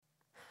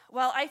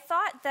Well, I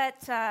thought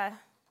that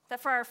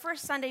for our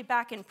first Sunday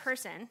back in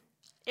person,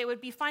 it would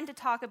be fun to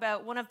talk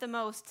about one of the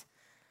most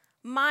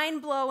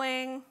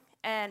mind-blowing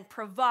and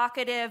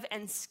provocative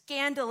and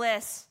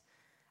scandalous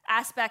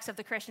aspects of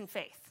the Christian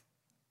faith.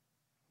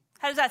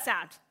 How does that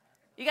sound?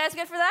 You guys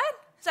good for that?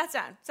 Does that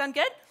sound? Sound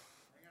good?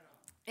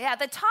 Yeah,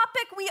 the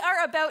topic we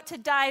are about to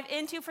dive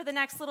into for the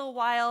next little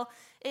while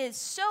is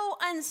so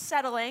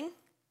unsettling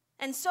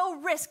and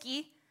so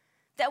risky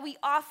that we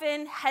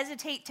often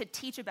hesitate to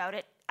teach about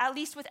it, at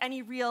least with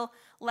any real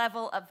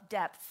level of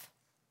depth.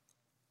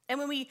 And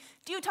when we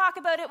do talk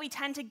about it, we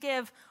tend to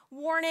give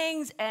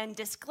warnings and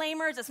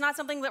disclaimers. It's not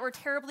something that we're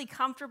terribly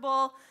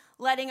comfortable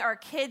letting our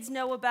kids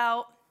know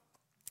about.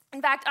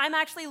 In fact, I'm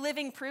actually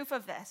living proof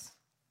of this.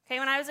 Okay,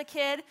 when I was a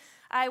kid,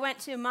 I went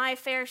to my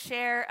fair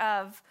share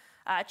of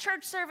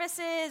church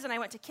services, and I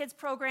went to kids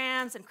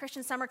programs and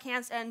Christian summer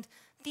camps and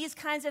these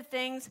kinds of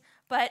things,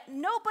 but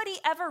nobody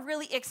ever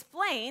really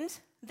explained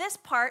this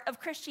part of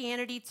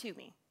Christianity to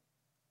me.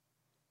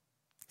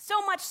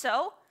 So much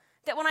so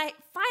that when I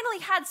finally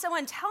had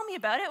someone tell me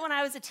about it when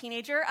I was a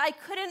teenager, I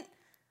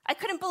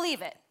couldn't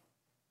believe it.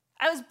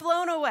 I was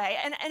blown away.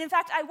 And in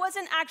fact, I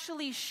wasn't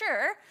actually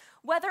sure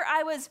whether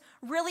I was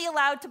really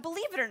allowed to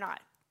believe it or not.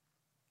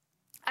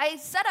 I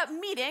set up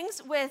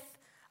meetings with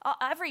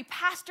every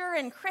pastor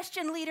and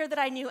Christian leader that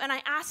I knew, and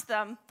I asked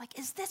them,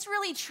 is this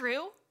really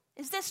true?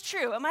 Is this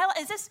true?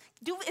 Is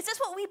this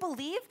what we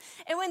believe?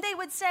 And when they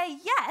would say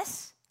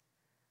yes,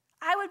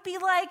 I would be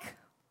like,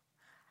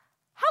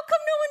 how come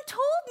no one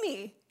told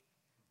me?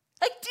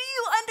 Do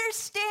you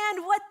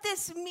understand what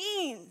this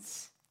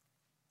means?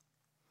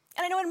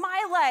 And I know in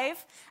my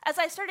life, as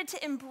I started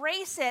to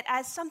embrace it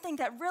as something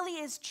that really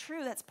is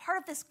true, that's part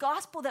of this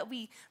gospel that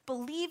we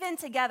believe in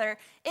together,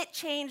 it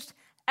changed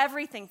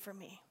everything for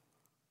me.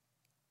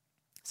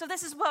 So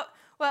this is what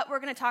we're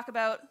going to talk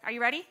about. Are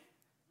you ready?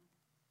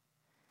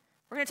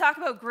 We're going to talk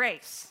about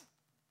grace.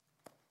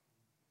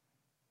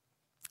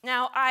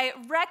 Now, I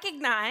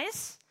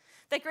recognize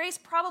that grace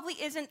probably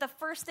isn't the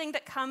first thing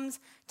that comes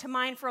to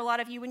mind for a lot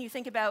of you when you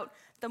think about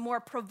the more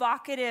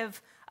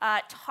provocative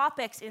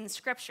topics in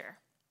Scripture.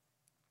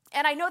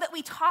 And I know that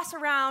we toss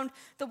around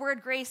the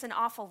word grace an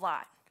awful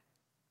lot.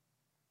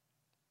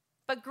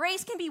 But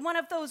grace can be one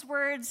of those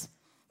words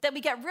that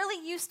we get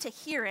really used to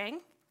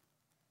hearing,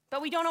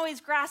 but we don't always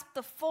grasp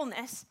the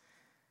fullness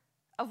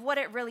of what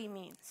it really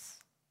means.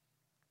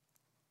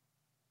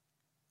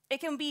 It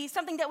can be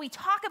something that we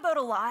talk about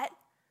a lot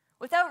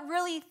without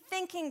really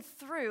thinking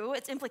through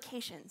its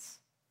implications.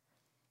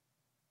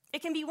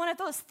 It can be one of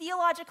those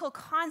theological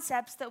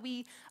concepts that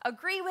we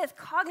agree with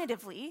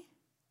cognitively,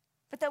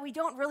 but that we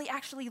don't really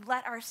actually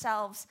let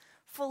ourselves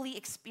fully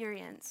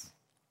experience.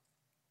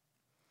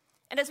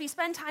 And as we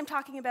spend time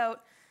talking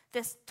about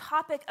this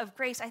topic of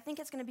grace, I think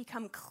it's going to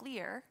become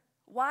clear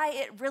why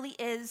it really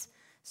is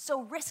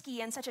so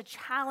risky and such a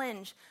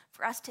challenge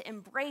for us to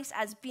embrace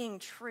as being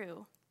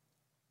true.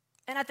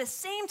 And at the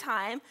same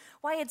time,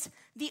 why it's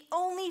the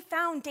only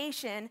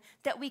foundation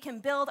that we can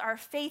build our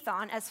faith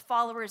on as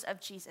followers of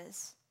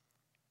Jesus.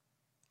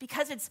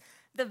 Because it's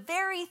the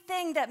very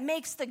thing that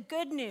makes the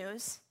good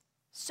news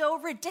so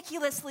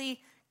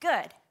ridiculously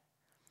good.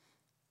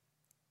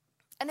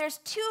 And there's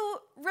two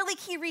really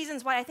key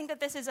reasons why I think that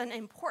this is an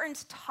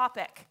important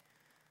topic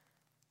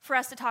for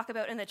us to talk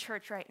about in the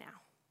church right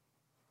now.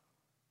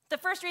 The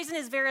first reason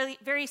is very,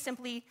 very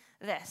simply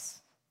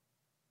this.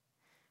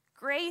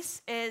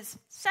 Grace is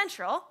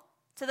central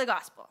to the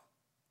gospel.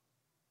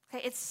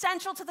 Okay, it's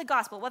central to the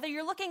gospel. Whether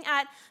you're looking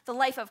at the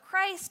life of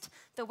Christ,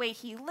 the way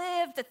he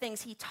lived, the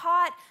things he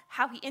taught,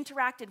 how he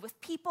interacted with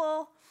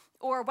people,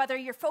 or whether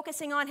you're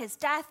focusing on his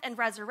death and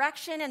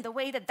resurrection and the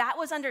way that that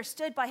was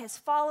understood by his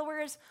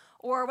followers,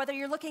 or whether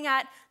you're looking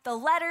at the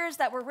letters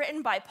that were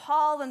written by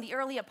Paul and the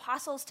early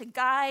apostles to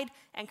guide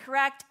and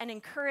correct and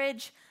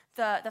encourage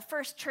the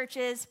first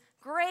churches,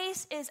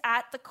 grace is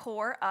at the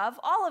core of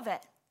all of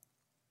it.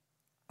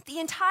 The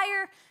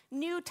entire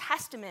New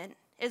Testament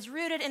is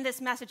rooted in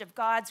this message of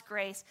God's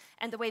grace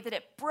and the way that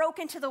it broke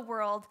into the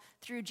world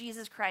through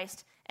Jesus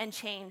Christ and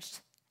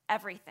changed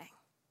everything.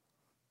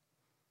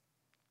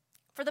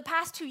 For the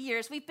past 2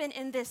 years, we've been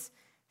in this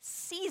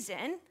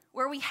season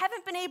where we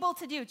haven't been able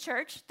to do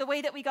church the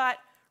way that we got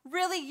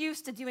really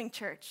used to doing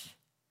church.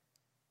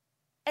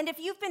 And if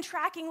you've been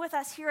tracking with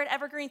us here at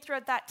Evergreen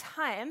throughout that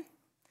time,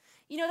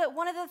 you know that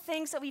one of the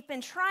things that we've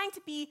been trying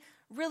to be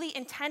really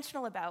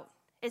intentional about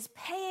is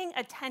paying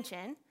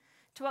attention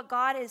to what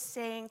God is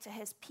saying to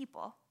his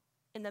people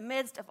in the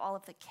midst of all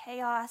of the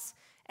chaos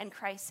and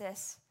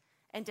crisis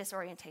and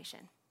disorientation.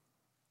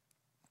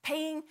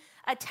 Paying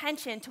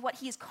attention to what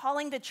he's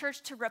calling the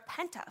church to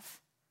repent of,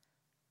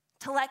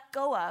 to let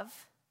go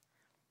of,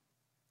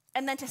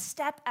 and then to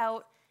step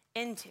out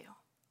into.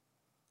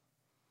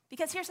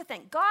 Because here's the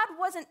thing, God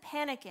wasn't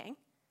panicking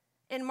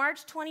in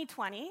March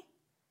 2020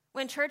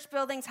 when church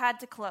buildings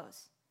had to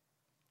close.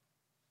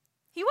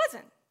 He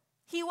wasn't.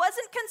 He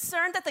wasn't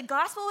concerned that the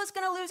gospel was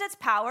going to lose its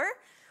power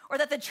or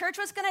that the church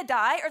was going to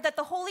die, or that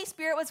the Holy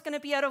Spirit was going to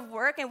be out of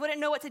work and wouldn't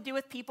know what to do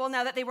with people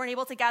now that they weren't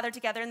able to gather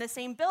together in the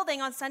same building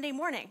on Sunday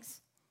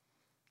mornings.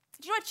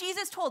 Do you know what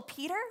Jesus told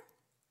Peter?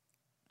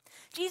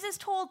 Jesus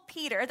told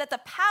Peter that the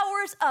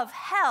powers of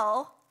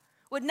hell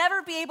would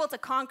never be able to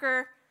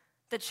conquer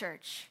the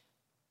church.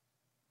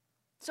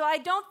 So I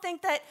don't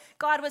think that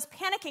God was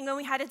panicking when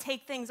we had to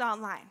take things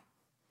online.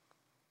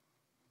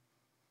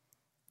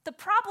 The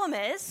problem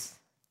is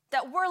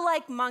that we're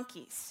like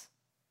monkeys.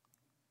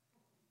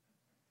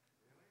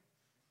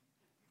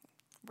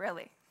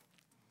 Really?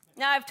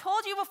 Now, I've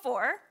told you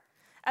before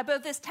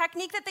about this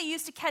technique that they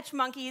use to catch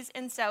monkeys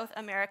in South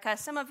America.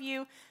 Some of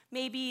you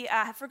maybe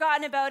have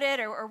forgotten about it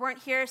or weren't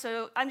here,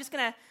 so I'm just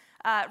going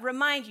to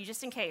remind you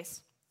just in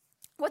case.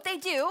 What they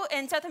do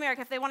in South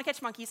America, if they want to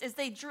catch monkeys, is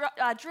they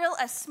drill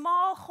a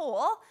small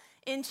hole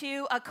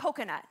into a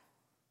coconut.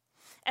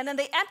 And then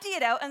they empty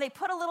it out, and they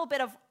put a little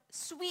bit of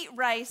sweet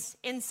rice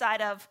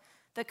inside of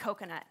the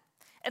coconut.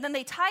 And then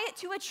they tie it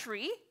to a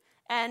tree,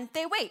 and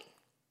they wait.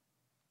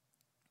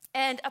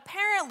 And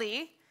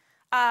apparently,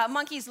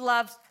 monkeys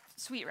love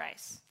sweet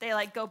rice. They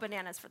go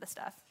bananas for the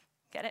stuff.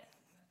 Get it?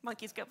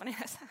 Monkeys go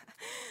bananas.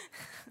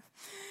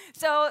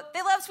 So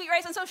they love sweet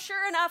rice, and so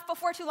sure enough,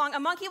 before too long, a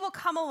monkey will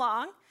come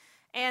along,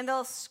 and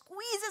they'll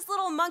squeeze this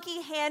little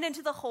monkey hand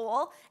into the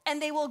hole, and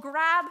they will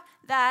grab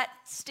that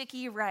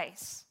sticky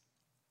rice.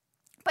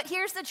 But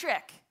here's the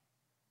trick.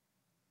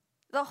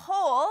 The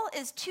hole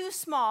is too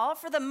small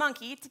for the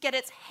monkey to get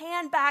its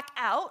hand back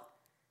out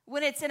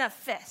when it's in a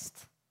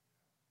fist.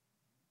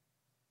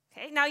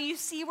 Okay, now you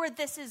see where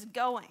this is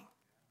going.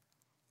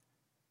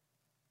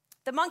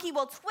 The monkey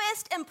will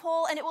twist and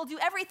pull, and it will do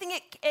everything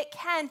it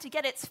can to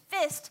get its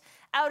fist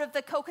out of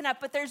the coconut,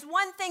 but there's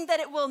one thing that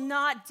it will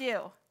not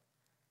do.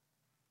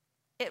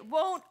 It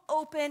won't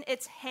open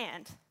its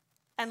hand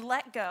and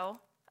let go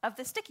of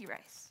the sticky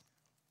rice.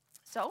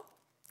 So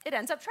it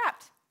ends up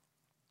trapped.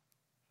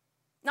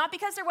 Not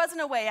because there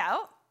wasn't a way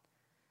out,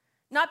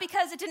 not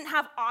because it didn't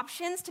have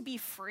options to be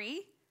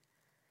free,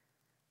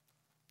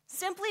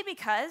 simply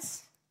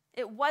because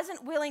it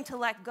wasn't willing to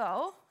let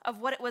go of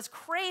what it was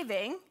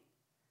craving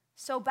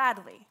so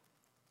badly.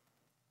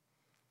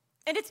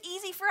 And it's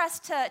easy for us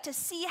to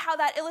see how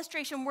that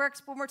illustration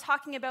works when we're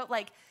talking about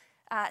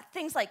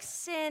things like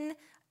sin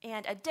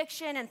and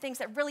addiction and things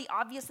that really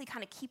obviously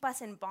kind of keep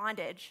us in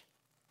bondage.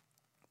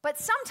 But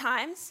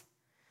sometimes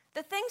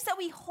the things that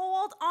we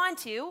hold on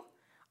to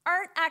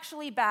aren't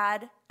actually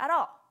bad at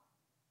all.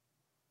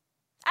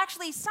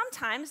 Actually,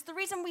 sometimes the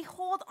reason we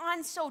hold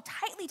on so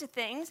tightly to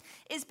things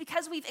is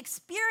because we've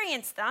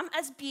experienced them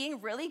as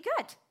being really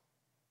good.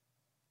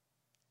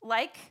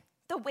 Like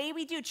the way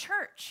we do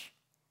church.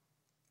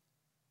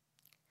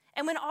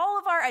 And when all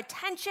of our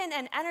attention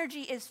and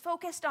energy is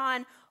focused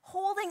on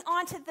holding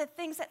on to the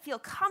things that feel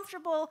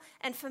comfortable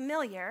and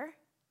familiar,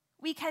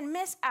 we can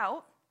miss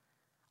out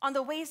on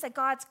the ways that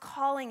God's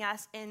calling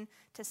us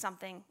into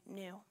something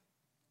new.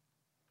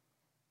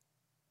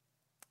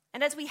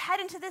 And as we head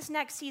into this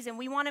next season,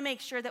 we want to make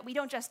sure that we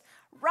don't just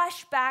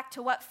rush back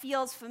to what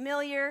feels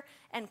familiar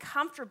and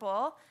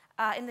comfortable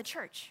in the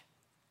church.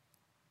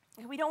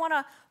 We don't want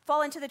to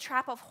fall into the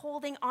trap of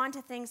holding on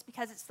to things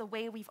because it's the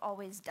way we've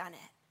always done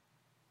it.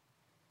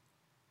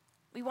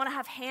 We want to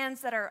have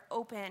hands that are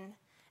open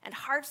and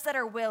hearts that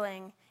are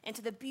willing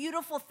into the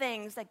beautiful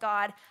things that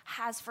God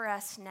has for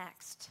us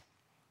next.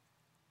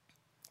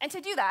 And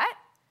to do that,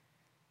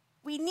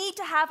 we need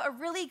to have a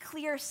really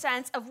clear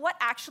sense of what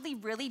actually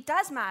really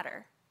does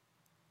matter,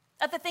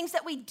 of the things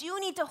that we do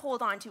need to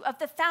hold on to, of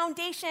the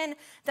foundation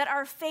that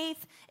our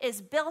faith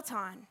is built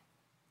on.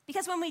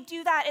 Because when we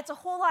do that, it's a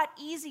whole lot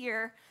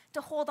easier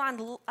to hold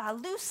on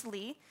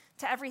loosely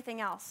to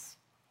everything else.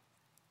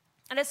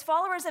 And as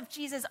followers of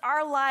Jesus,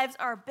 our lives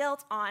are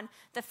built on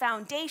the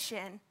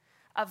foundation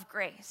of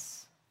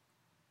grace,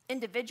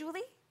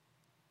 individually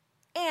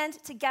and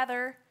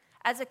together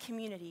as a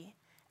community.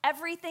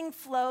 Everything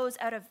flows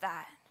out of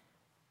that.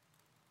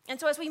 And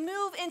so as we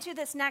move into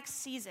this next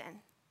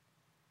season,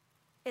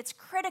 it's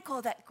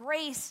critical that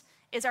grace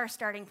is our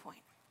starting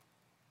point.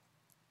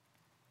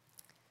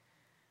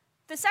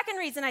 The second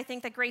reason I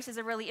think that grace is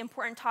a really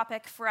important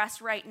topic for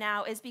us right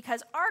now is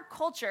because our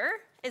culture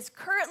is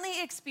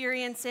currently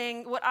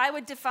experiencing what I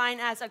would define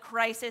as a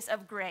crisis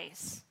of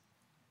grace.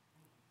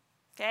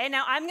 Okay,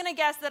 now I'm going to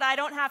guess that I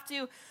don't have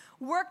to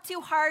work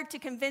too hard to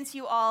convince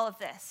you all of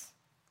this.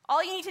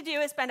 All you need to do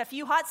is spend a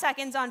few hot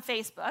seconds on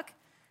Facebook,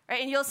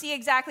 right, and you'll see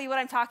exactly what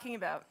I'm talking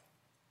about.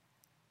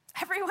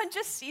 Everyone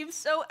just seems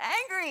so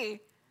angry,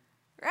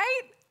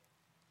 right?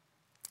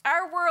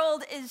 Our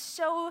world is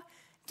so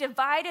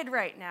divided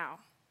right now.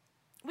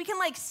 We can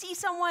see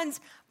someone's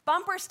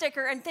bumper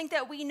sticker and think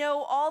that we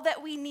know all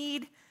that we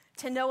need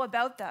to know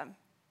about them.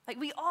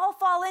 We all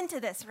fall into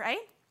this, right?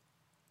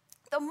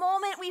 The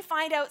moment we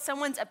find out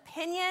someone's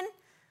opinion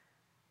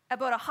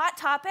about a hot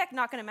topic,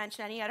 not going to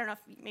mention any, I don't know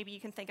if maybe you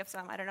can think of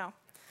some, I don't know.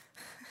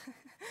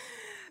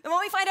 The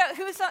moment we find out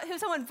who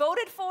someone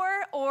voted for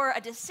or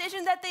a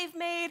decision that they've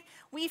made,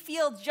 we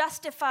feel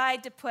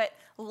justified to put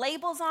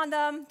labels on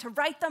them, to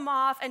write them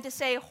off, and to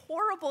say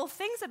horrible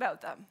things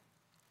about them.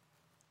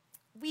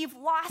 We've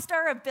lost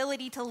our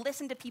ability to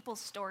listen to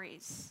people's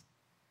stories.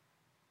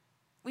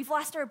 We've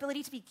lost our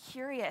ability to be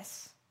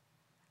curious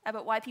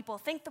about why people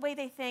think the way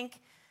they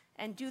think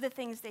and do the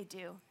things they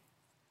do.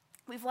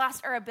 We've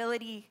lost our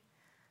ability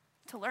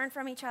to learn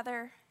from each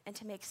other and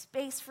to make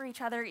space for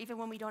each other even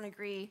when we don't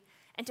agree,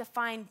 and to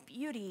find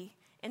beauty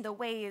in the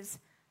ways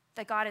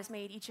that God has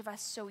made each of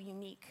us so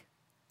unique.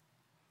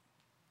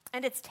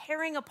 And it's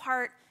tearing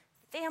apart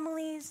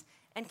families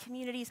and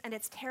communities, and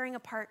it's tearing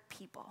apart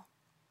people.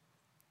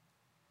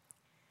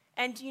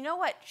 And do you know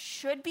what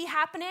should be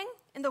happening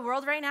in the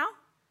world right now?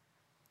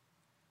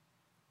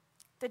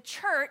 The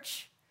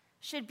church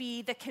should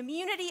be the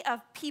community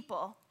of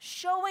people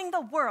showing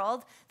the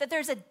world that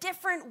there's a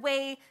different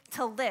way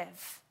to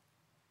live.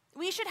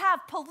 We should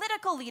have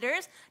political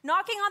leaders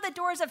knocking on the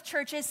doors of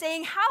churches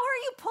saying, how are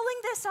you pulling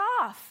this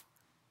off?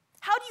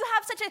 How do you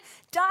have such a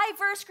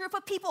diverse group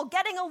of people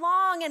getting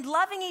along and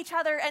loving each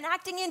other and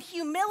acting in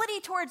humility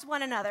towards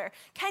one another?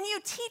 Can you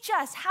teach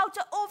us how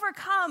to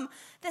overcome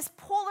this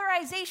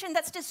polarization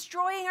that's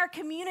destroying our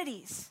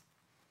communities?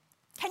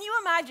 Can you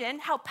imagine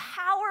how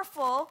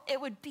powerful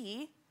it would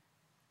be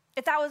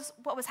if that was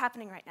what was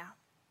happening right now?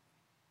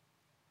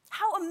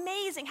 How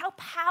amazing, how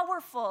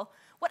powerful,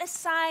 what a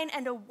sign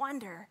and a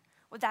wonder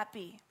would that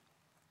be?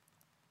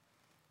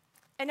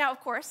 And now,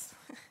 of course,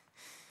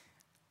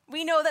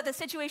 we know that the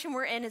situation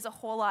we're in is a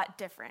whole lot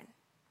different,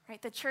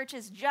 right? The church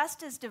is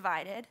just as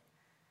divided,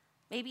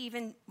 maybe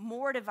even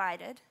more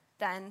divided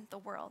than the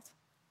world.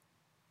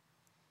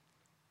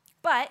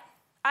 But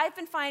I've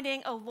been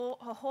finding a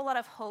whole lot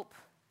of hope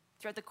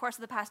throughout the course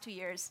of the past 2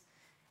 years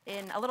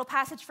in a little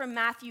passage from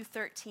Matthew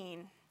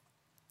 13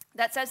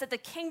 that says that the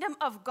kingdom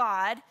of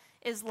God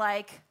is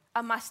like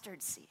a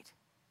mustard seed.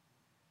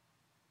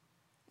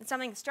 And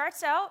something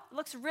starts out,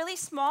 looks really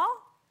small,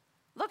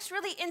 looks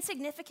really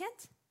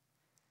insignificant,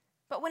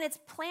 but when it's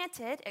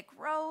planted, it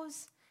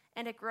grows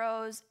and it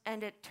grows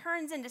and it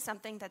turns into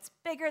something that's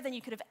bigger than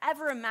you could have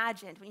ever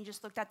imagined when you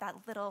just looked at that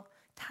little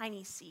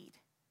tiny seed.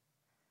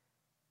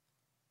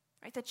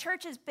 Right? The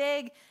church is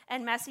big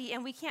and messy,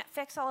 and we can't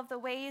fix all of the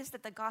ways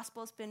that the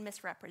gospel's been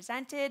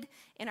misrepresented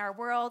in our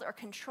world or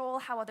control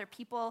how other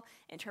people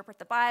interpret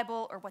the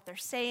Bible or what they're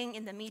saying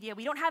in the media.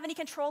 We don't have any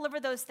control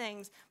over those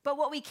things, but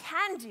what we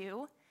can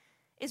do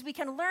is we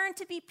can learn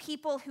to be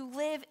people who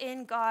live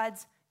in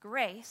God's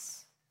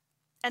grace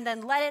and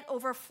then let it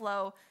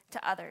overflow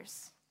to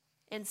others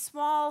in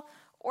small,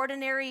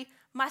 ordinary,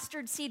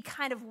 mustard seed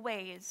kind of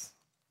ways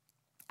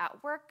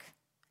at work,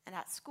 and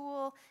at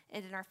school,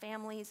 and in our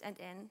families, and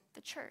in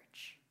the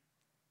church.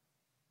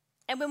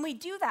 And when we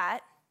do that,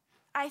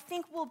 I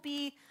think we'll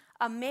be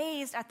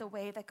amazed at the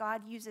way that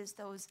God uses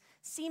those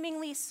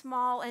seemingly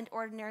small and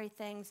ordinary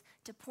things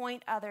to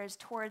point others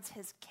towards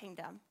his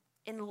kingdom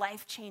in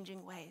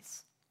life-changing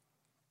ways.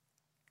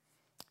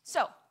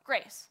 So,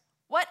 grace.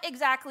 What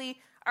exactly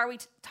are we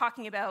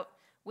talking about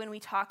when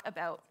we talk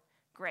about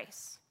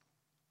grace?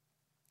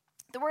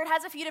 The word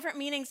has a few different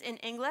meanings in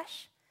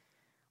English.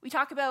 We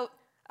talk about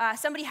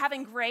somebody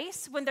having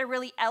grace when they're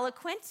really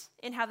eloquent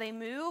in how they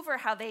move or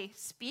how they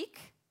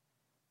speak.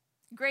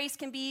 Grace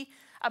can be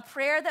a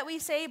prayer that we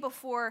say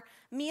before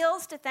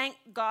meals to thank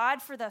God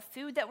for the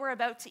food that we're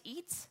about to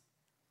eat.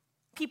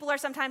 People are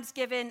sometimes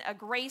given a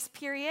grace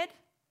period,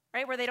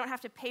 right, where they don't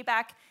have to pay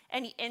back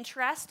any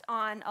interest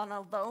on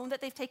a loan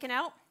that they've taken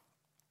out.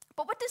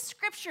 But what does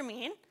Scripture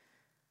mean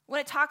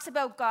when it talks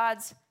about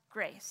God's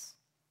grace?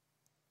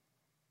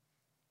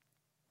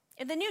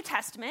 In the New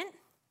Testament,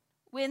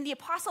 when the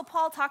Apostle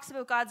Paul talks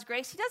about God's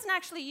grace, he doesn't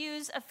actually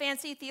use a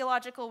fancy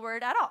theological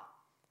word at all.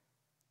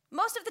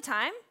 Most of the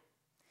time,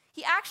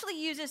 he actually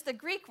uses the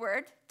Greek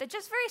word that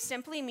just very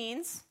simply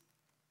means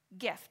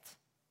gift.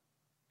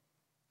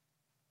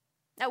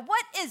 Now,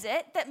 what is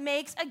it that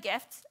makes a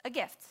gift a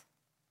gift?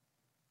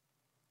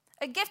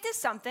 A gift is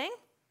something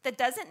that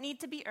doesn't need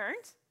to be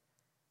earned,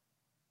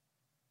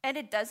 and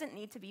it doesn't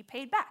need to be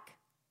paid back.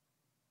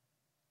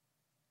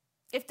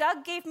 If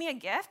Doug gave me a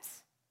gift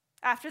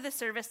after the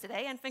service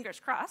today, and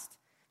fingers crossed,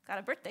 got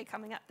a birthday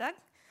coming up, Doug.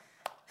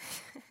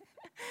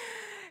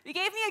 He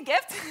gave me a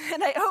gift,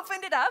 and I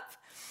opened it up,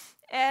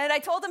 and I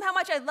told him how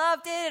much I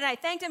loved it, and I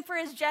thanked him for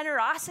his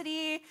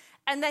generosity,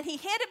 and then he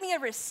handed me a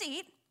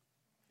receipt,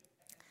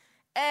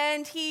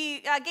 and he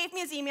gave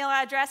me his email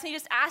address, and he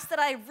just asked that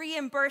I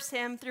reimburse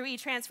him through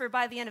e-transfer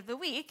by the end of the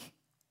week.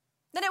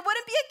 Then it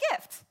wouldn't be a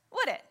gift,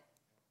 would it?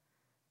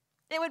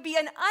 It would be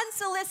an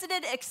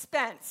unsolicited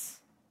expense.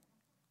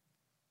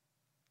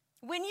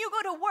 When you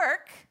go to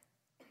work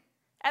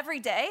every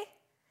day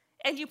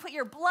and you put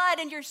your blood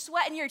and your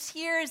sweat and your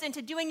tears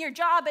into doing your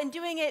job and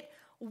doing it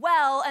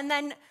well, and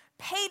then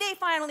payday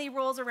finally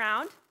rolls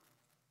around,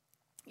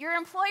 your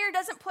employer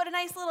doesn't put a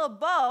nice little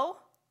bow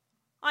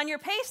on your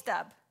pay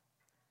stub,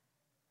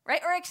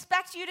 right? Or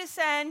expect you to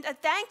send a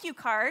thank you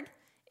card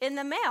in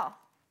the mail.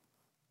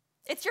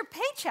 It's your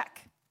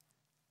paycheck.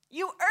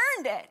 You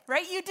earned it,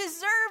 right? You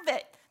deserve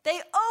it. They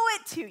owe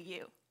it to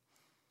you.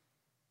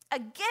 A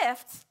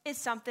gift is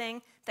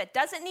something that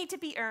doesn't need to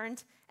be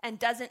earned and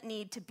doesn't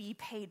need to be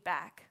paid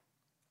back.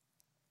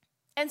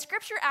 And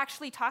Scripture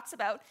actually talks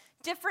about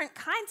different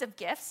kinds of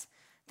gifts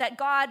that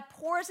God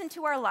pours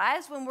into our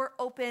lives when we're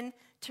open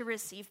to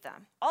receive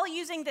them, all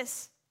using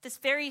this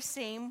very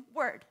same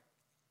word.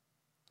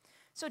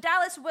 So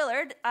Dallas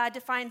Willard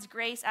defines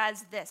grace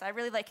as this. I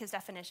really like his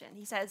definition.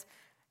 He says,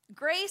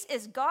 grace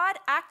is God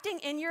acting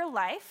in your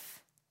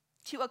life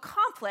to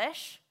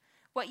accomplish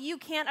what you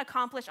can't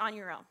accomplish on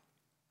your own.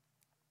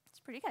 It's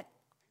pretty good.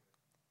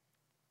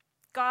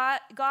 God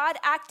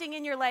acting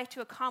in your life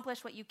to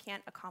accomplish what you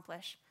can't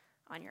accomplish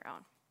on your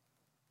own.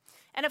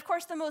 And of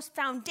course, the most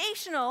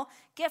foundational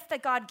gift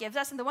that God gives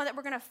us, and the one that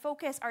we're going to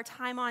focus our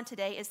time on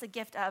today, is the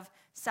gift of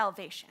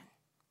salvation.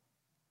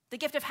 The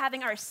gift of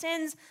having our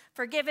sins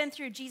forgiven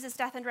through Jesus'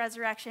 death and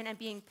resurrection and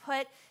being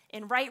put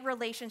in right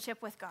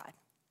relationship with God.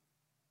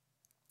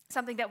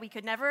 Something that we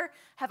could never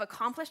have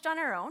accomplished on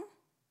our own,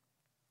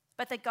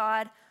 but that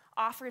God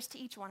offers to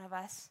each one of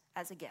us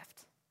as a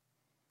gift.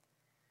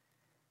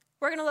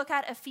 We're going to look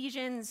at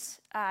Ephesians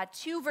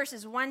 2,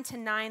 verses 1 to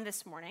 9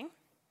 this morning.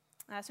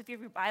 So if you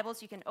have your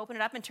Bibles, you can open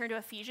it up and turn to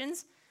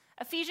Ephesians.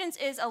 Ephesians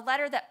is a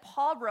letter that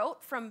Paul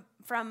wrote from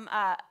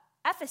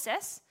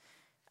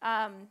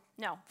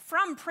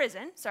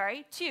prison,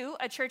 to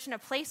a church in a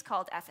place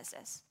called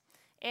Ephesus.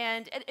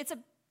 And it's a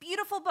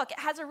beautiful book.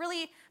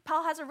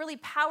 Paul has a really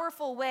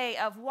powerful way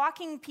of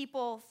walking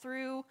people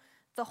through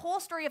the whole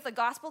story of the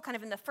gospel, kind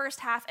of in the first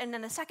half, and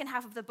then the second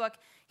half of the book,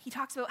 he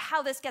talks about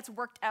how this gets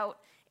worked out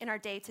in our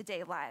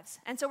day-to-day lives.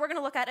 And so we're going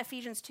to look at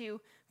Ephesians 2,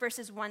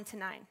 verses 1 to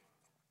 9.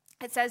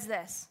 It says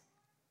this: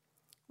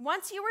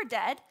 once you were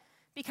dead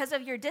because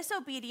of your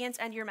disobedience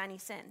and your many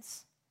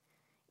sins.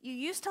 You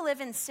used to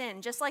live in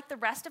sin, just like the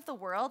rest of the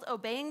world,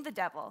 obeying the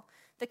devil,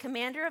 the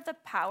commander of the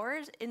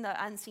powers in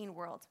the unseen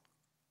world.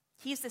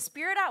 He's the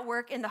spirit at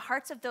work in the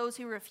hearts of those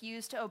who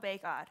refuse to obey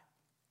God.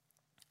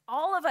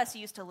 All of us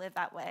used to live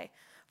that way,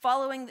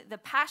 following the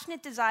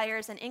passionate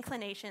desires and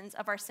inclinations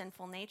of our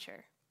sinful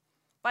nature.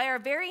 By our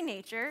very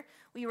nature,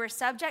 we were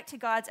subject to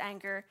God's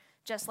anger,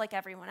 just like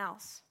everyone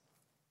else.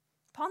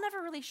 Paul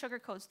never really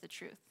sugarcoats the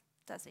truth,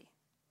 does he?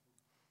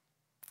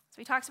 So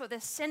he talks about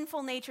this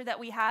sinful nature that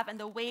we have and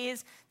the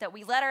ways that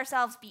we let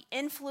ourselves be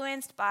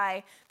influenced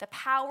by the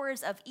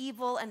powers of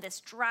evil and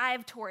this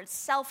drive towards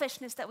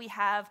selfishness that we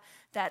have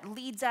that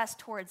leads us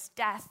towards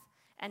death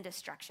and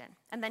destruction.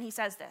 And then he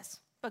says this: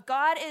 but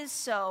God is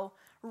so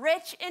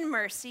rich in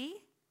mercy,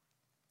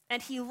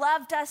 and he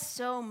loved us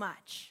so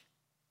much.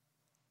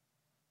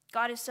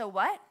 God is so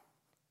what?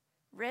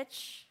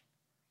 Rich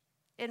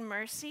in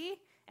mercy,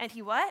 and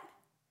he what?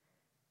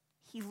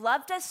 He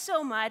loved us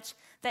so much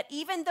that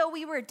even though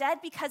we were dead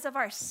because of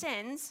our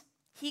sins,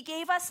 he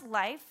gave us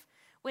life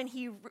when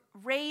he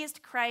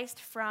raised Christ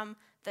from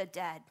the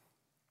dead.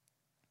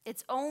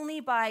 It's only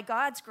by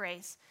God's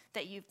grace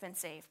that you've been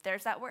saved.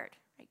 There's that word,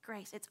 right?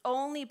 Grace. It's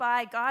only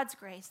by God's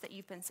grace that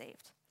you've been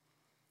saved.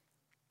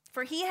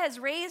 For he has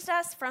raised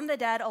us from the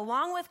dead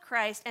along with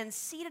Christ and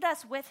seated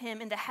us with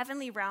him in the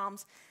heavenly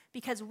realms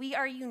because we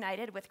are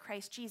united with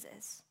Christ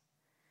Jesus.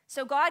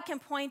 So God can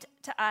point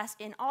to us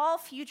in all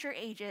future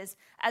ages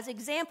as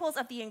examples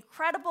of the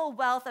incredible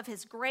wealth of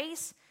his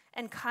grace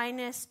and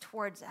kindness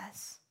towards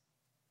us.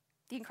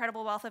 The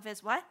incredible wealth of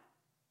his what?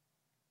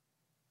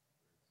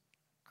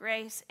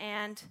 Grace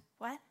and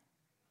what?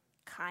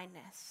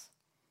 Kindness.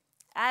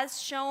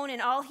 As shown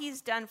in all he's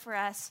done for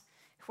us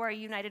who are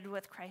united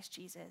with Christ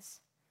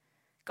Jesus.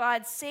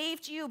 God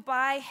saved you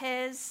by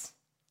his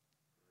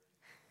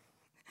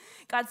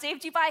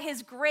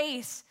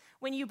grace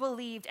when you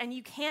believed, and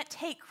you can't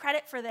take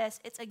credit for this.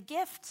 It's a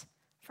gift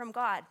from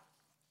God.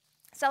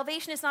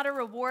 Salvation is not a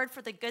reward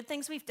for the good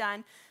things we've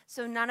done,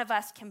 so none of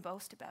us can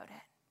boast about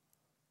it.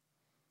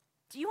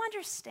 Do you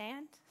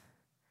understand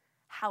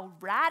how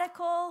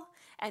radical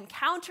and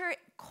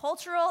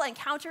countercultural and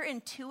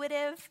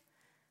counterintuitive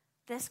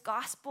this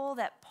gospel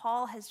that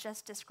Paul has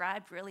just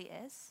described really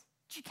is?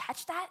 Did you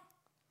catch that?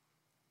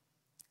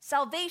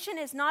 Salvation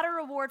is not a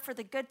reward for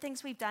the good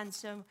things we've done,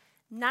 so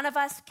none of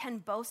us can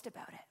boast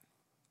about it.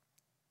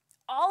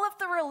 All of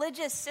the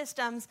religious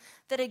systems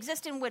that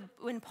existed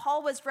when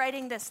Paul was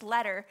writing this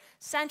letter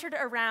centered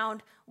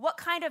around what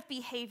kind of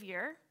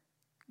behavior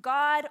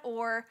God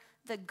or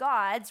the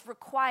gods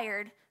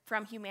required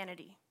from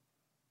humanity.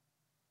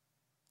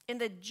 In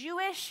the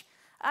Jewish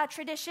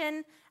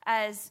tradition,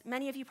 as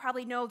many of you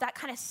probably know, that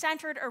kind of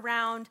centered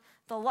around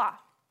the law.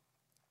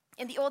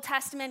 In the Old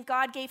Testament,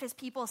 God gave his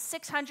people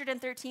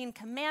 613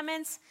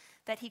 commandments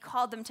that he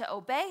called them to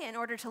obey in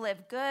order to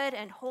live good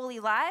and holy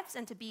lives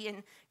and to be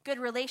in good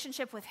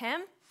relationship with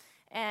him.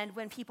 And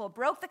when people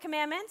broke the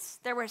commandments,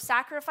 there were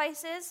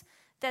sacrifices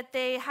that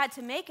they had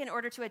to make in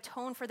order to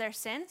atone for their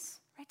sins,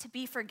 right, to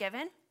be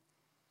forgiven.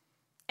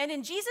 And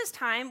in Jesus'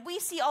 time, we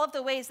see all of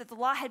the ways that the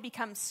law had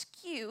become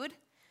skewed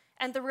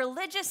and the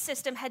religious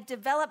system had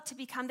developed to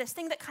become this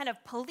thing that kind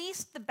of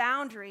policed the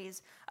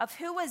boundaries of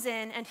who was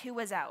in and who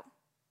was out.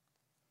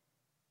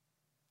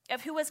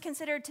 of who was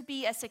considered to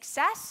be a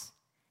success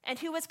and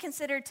who was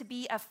considered to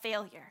be a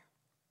failure,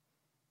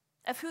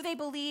 of who they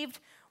believed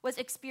was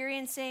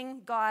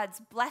experiencing God's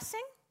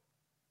blessing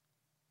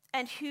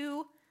and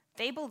who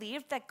they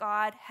believed that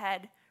God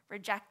had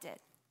rejected.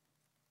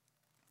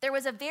 There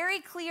was a very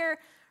clear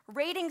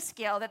rating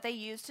scale that they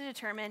used to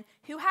determine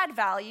who had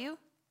value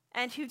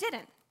and who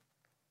didn't.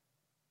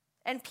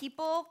 And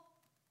people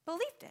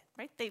believed it,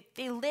 right?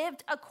 They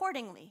lived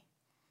accordingly.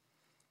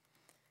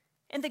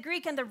 In the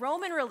Greek and the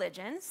Roman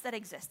religions that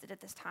existed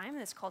at this time, in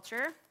this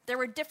culture, there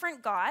were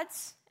different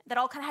gods that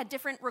all kind of had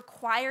different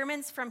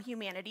requirements from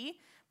humanity,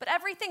 but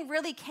everything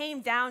really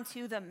came down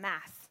to the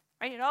math,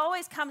 right? It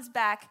always comes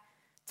back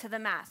to the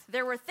math.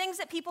 There were things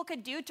that people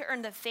could do to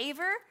earn the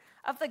favor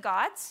of the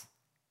gods,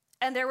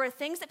 and there were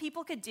things that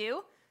people could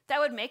do that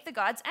would make the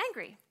gods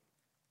angry.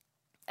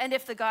 And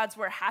if the gods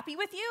were happy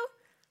with you,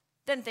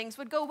 then things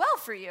would go well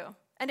for you.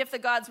 And if the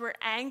gods were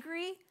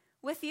angry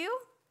with you,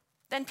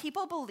 then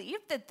people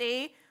believed that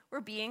they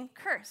were being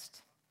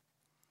cursed.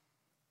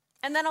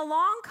 And then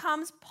along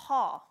comes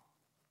Paul,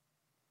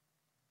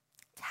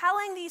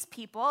 telling these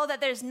people that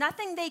there's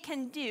nothing they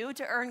can do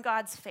to earn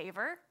God's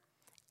favor,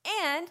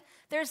 and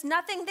there's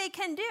nothing they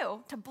can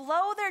do to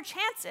blow their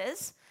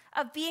chances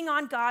of being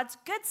on God's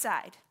good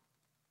side.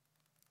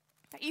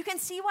 You can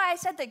see why I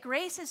said that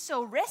grace is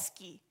so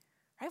risky,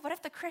 right? What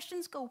if the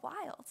Christians go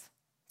wild?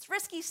 It's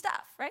risky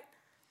stuff, right?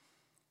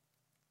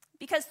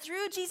 Because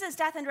through Jesus'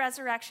 death and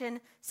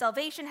resurrection,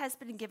 salvation has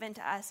been given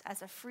to us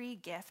as a free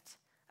gift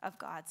of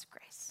God's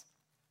grace.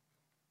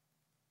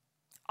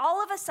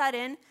 All of a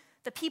sudden,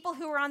 the people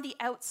who were on the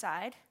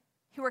outside,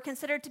 who were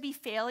considered to be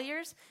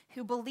failures,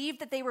 who believed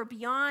that they were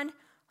beyond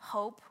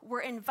hope,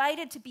 were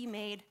invited to be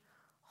made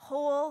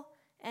whole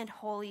and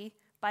holy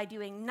by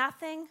doing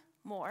nothing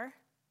more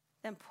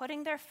than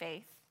putting their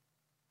faith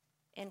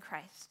in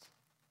Christ.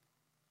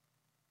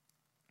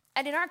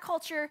 And in our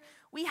culture,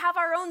 we have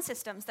our own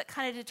systems that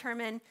kind of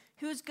determine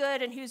who's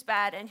good and who's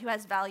bad and who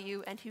has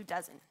value and who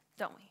doesn't,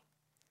 don't we?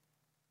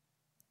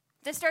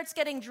 This starts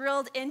getting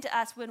drilled into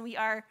us when we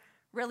are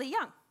really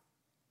young.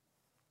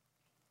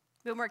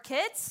 When we're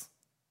kids,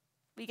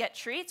 we get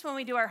treats when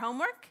we do our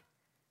homework.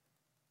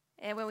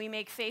 And when we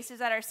make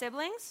faces at our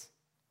siblings,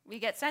 we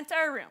get sent to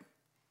our room,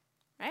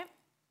 right?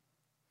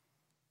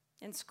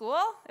 In school,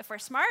 if we're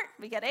smart,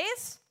 we get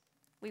A's.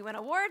 We win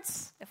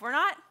awards. If we're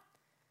not,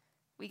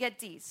 we get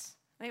D's.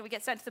 Right? We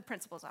get sent to the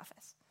principal's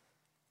office.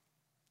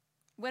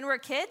 When we're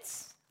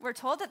kids, we're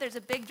told that there's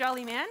a big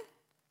jolly man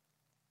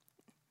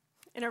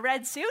in a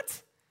red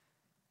suit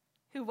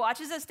who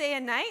watches us day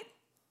and night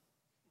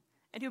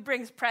and who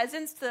brings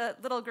presents to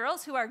little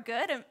girls who are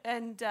good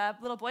and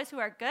little boys who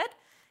are good,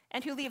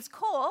 and who leaves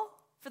coal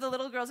for the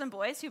little girls and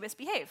boys who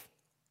misbehave.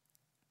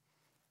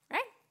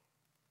 Right?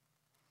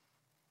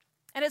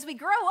 And as we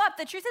grow up,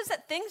 the truth is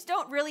that things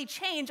don't really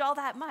change all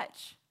that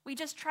much. We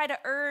just try to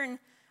earn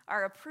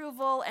our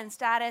approval and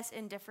status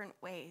in different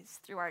ways,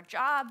 through our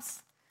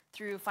jobs,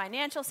 through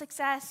financial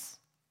success,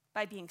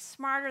 by being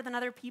smarter than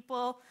other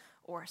people,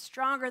 or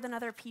stronger than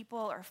other people,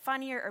 or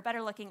funnier, or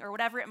better looking, or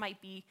whatever it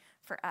might be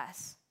for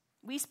us.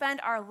 We spend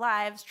our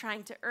lives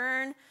trying to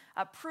earn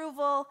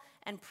approval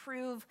and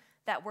prove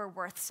that we're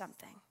worth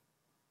something.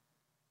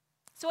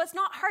 So it's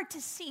not hard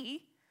to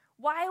see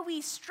why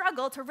we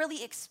struggle to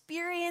really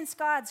experience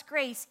God's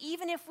grace,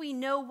 even if we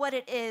know what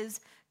it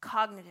is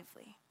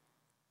cognitively.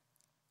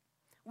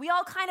 We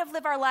all kind of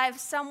live our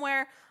lives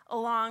somewhere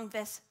along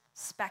this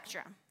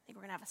spectrum. I think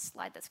we're going to have a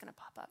slide that's going to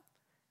pop up.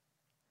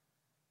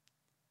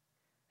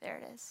 There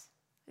it is.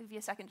 I'll give you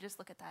a second to just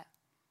look at that.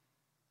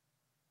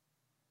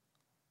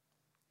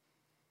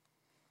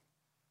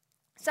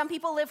 Some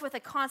people live with a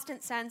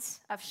constant sense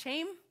of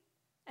shame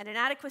and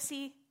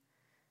inadequacy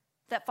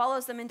that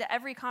follows them into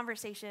every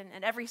conversation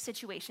and every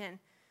situation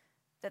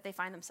that they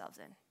find themselves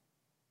in.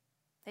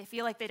 They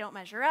feel like they don't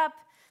measure up.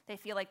 They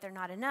feel like they're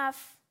not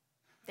enough.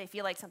 They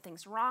feel like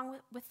something's wrong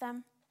with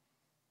them.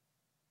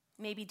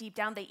 Maybe deep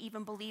down they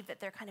even believe that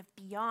they're kind of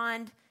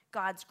beyond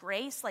God's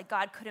grace, like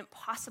God couldn't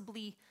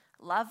possibly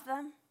love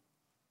them.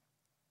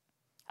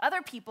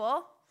 Other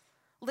people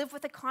live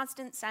with a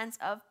constant sense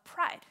of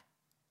pride.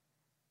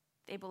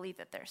 They believe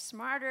that they're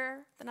smarter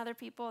than other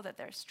people, that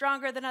they're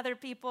stronger than other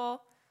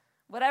people.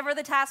 Whatever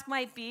the task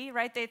might be,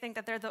 right? They think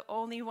that they're the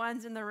only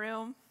ones in the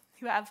room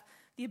who have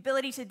the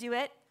ability to do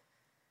it.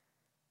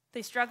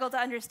 They struggle to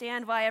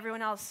understand why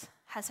everyone else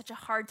has such a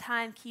hard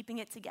time keeping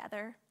it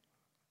together.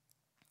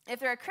 If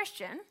they're a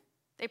Christian,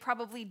 they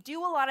probably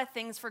do a lot of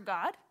things for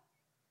God,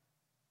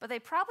 but they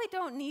probably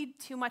don't need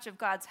too much of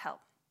God's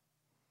help.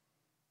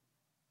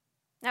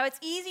 Now, it's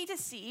easy to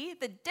see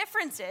the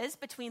differences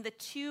between the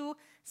two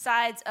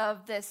sides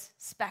of this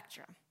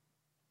spectrum.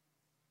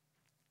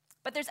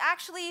 But there's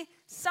actually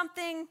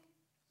something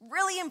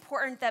really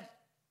important that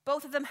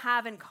both of them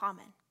have in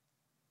common.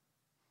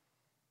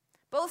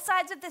 Both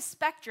sides of this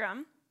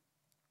spectrum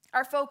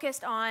are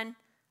focused on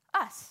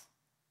us,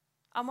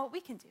 on what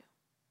we can do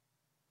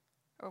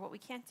or what we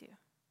can't do.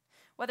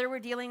 Whether we're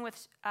dealing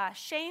with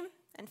shame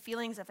and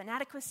feelings of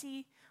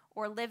inadequacy,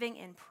 or living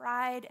in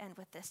pride and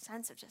with this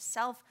sense of just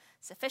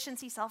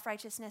self-sufficiency,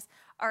 self-righteousness,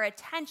 our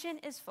attention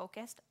is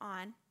focused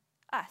on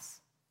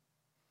us.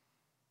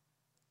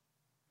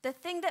 The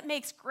thing that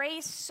makes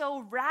grace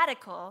so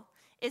radical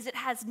is it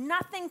has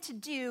nothing to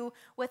do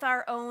with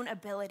our own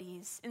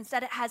abilities.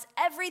 Instead, it has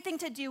everything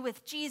to do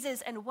with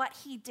Jesus and what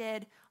he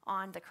did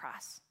on the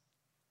cross.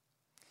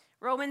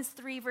 Romans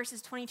 3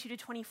 verses 22 to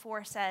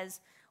 24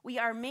 says, "We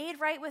are made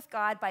right with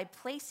God by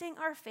placing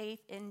our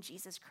faith in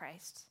Jesus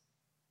Christ.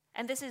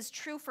 And this is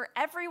true for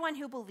everyone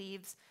who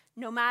believes,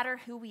 no matter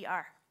who we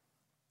are.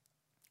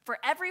 For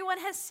everyone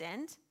has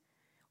sinned.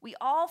 We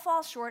all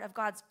fall short of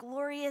God's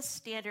glorious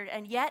standard,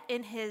 and yet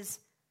in his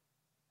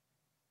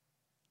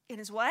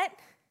what?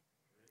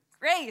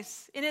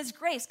 Grace. In his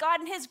grace.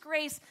 God in his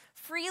grace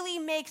freely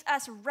makes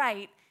us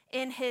right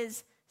in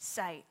his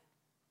sight.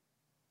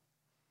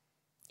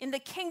 In the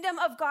kingdom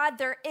of God,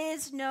 there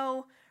is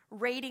no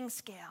rating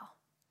scale.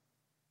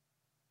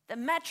 The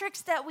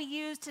metrics that we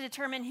use to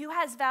determine who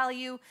has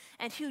value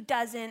and who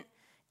doesn't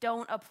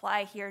don't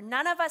apply here.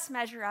 None of us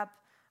measure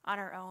up on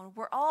our own.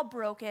 We're all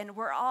broken.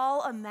 We're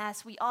all a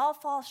mess. We all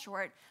fall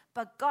short.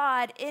 But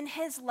God, in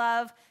his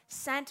love,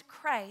 sent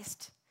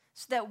Christ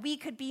so that we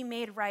could be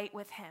made right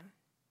with him.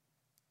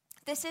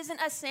 This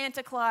isn't a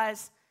Santa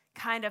Claus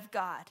kind of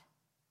God.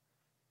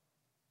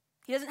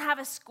 He doesn't have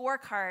a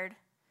scorecard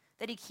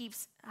that he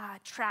keeps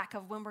track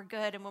of when we're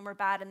good and when we're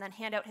bad and then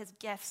hand out his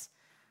gifts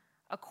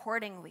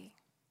accordingly.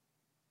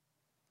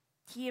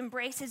 He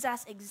embraces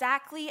us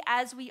exactly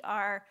as we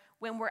are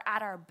when we're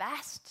at our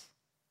best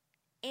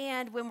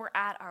and when we're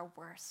at our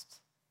worst.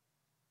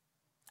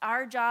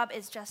 Our job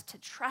is just to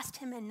trust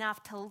him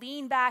enough to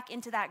lean back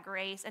into that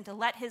grace and to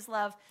let his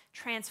love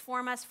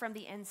transform us from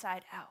the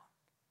inside out.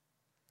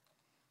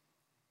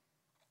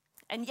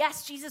 And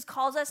yes, Jesus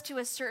calls us to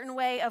a certain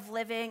way of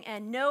living,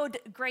 and no,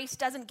 grace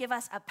doesn't give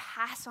us a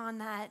pass on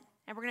that.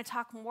 And we're going to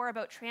talk more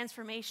about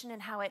transformation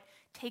and how it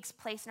takes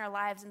place in our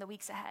lives in the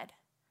weeks ahead.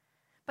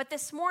 But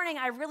this morning,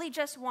 I really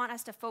just want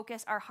us to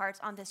focus our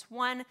hearts on this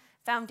one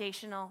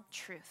foundational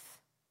truth.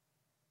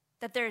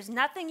 That there's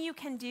nothing you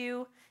can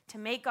do to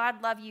make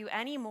God love you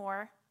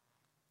anymore,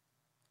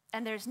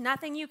 and there's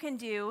nothing you can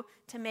do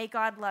to make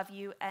God love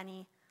you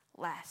any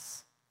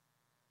less.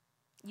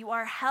 You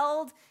are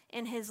held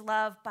in his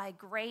love by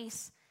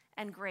grace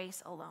and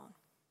grace alone.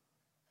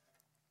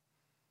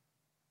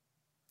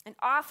 And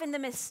often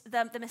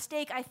the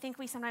mistake I think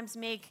we sometimes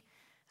make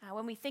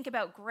when we think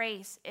about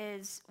grace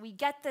is we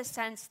get the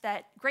sense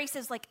that grace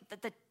is like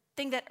the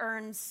thing that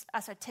earns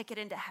us a ticket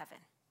into heaven.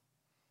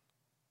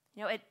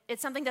 You know,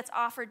 it's something that's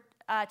offered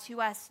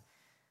to us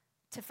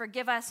to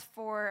forgive us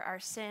for our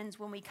sins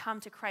when we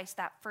come to Christ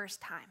that first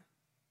time.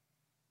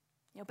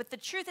 You know, but the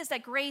truth is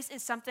that grace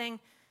is something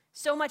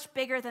so much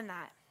bigger than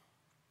that.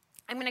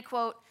 I'm going to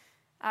quote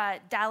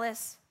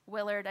Dallas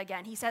Willard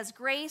again. He says,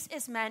 "Grace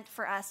is meant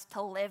for us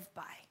to live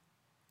by."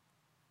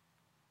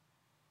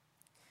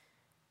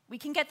 We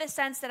can get the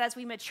sense that as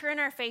we mature in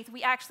our faith,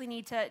 we actually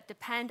need to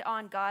depend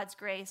on God's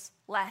grace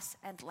less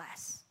and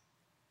less.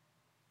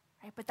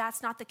 Right? But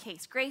that's not the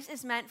case. Grace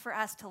is meant for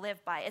us to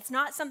live by. It's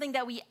not something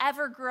that we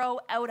ever grow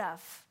out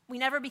of. We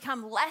never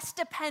become less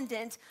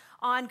dependent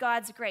on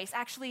God's grace.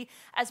 Actually,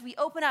 as we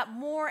open up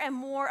more and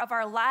more of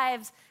our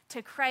lives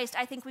to Christ,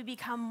 I think we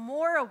become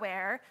more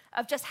aware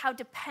of just how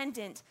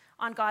dependent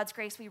on God's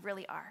grace we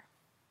really are.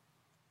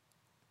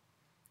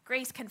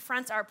 Grace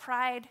confronts our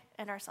pride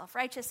and our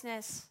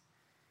self-righteousness.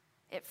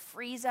 It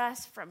frees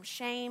us from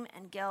shame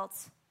and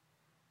guilt.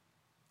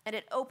 And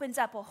it opens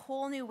up a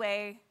whole new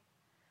way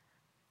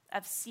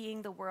of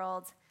seeing the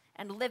world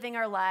and living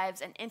our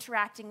lives and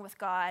interacting with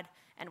God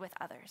and with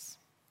others.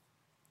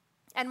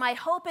 And my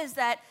hope is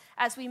that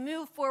as we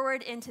move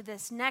forward into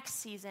this next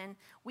season,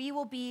 we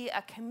will be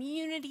a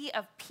community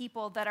of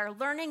people that are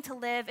learning to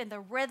live in the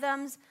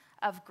rhythms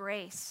of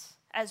grace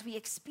as we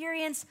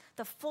experience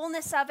the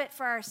fullness of it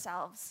for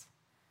ourselves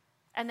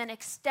and then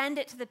extend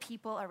it to the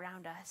people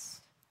around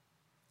us.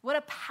 What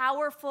a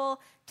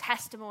powerful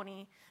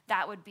testimony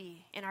that would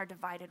be in our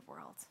divided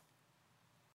world.